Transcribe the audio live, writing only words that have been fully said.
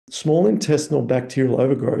Small intestinal bacterial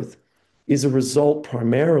overgrowth is a result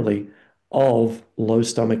primarily of low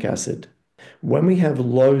stomach acid. When we have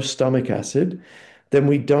low stomach acid, then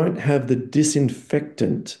we don't have the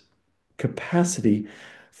disinfectant capacity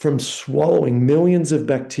from swallowing millions of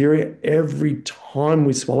bacteria every time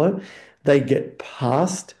we swallow. They get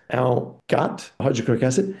past our gut, hydrochloric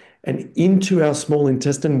acid, and into our small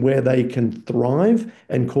intestine where they can thrive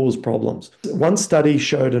and cause problems. One study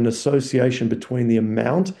showed an association between the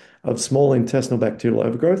amount of small intestinal bacterial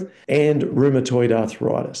overgrowth and rheumatoid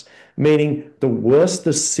arthritis, meaning the worse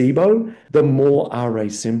the SIBO, the more RA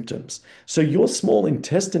symptoms. So your small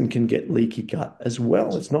intestine can get leaky gut as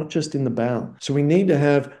well. It's not just in the bowel. So we need to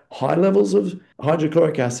have high levels of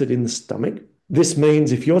hydrochloric acid in the stomach. This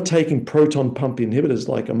means if you're taking proton pump inhibitors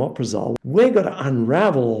like omeprazole, we're going to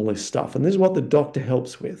unravel all this stuff. And this is what the doctor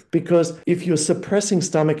helps with. Because if you're suppressing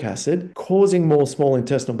stomach acid, causing more small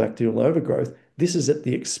intestinal bacterial overgrowth, this is at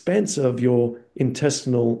the expense of your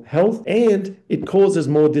intestinal health, and it causes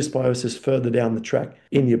more dysbiosis further down the track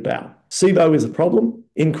in your bowel. SIBO is a problem.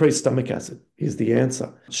 Increased stomach acid is the answer.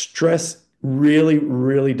 Stress really,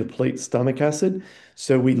 really depletes stomach acid.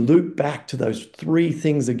 So we loop back to those three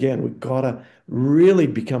things again. We've got to really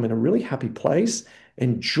become in a really happy place,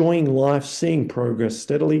 enjoying life, seeing progress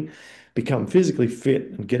steadily, become physically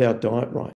fit, and get our diet right.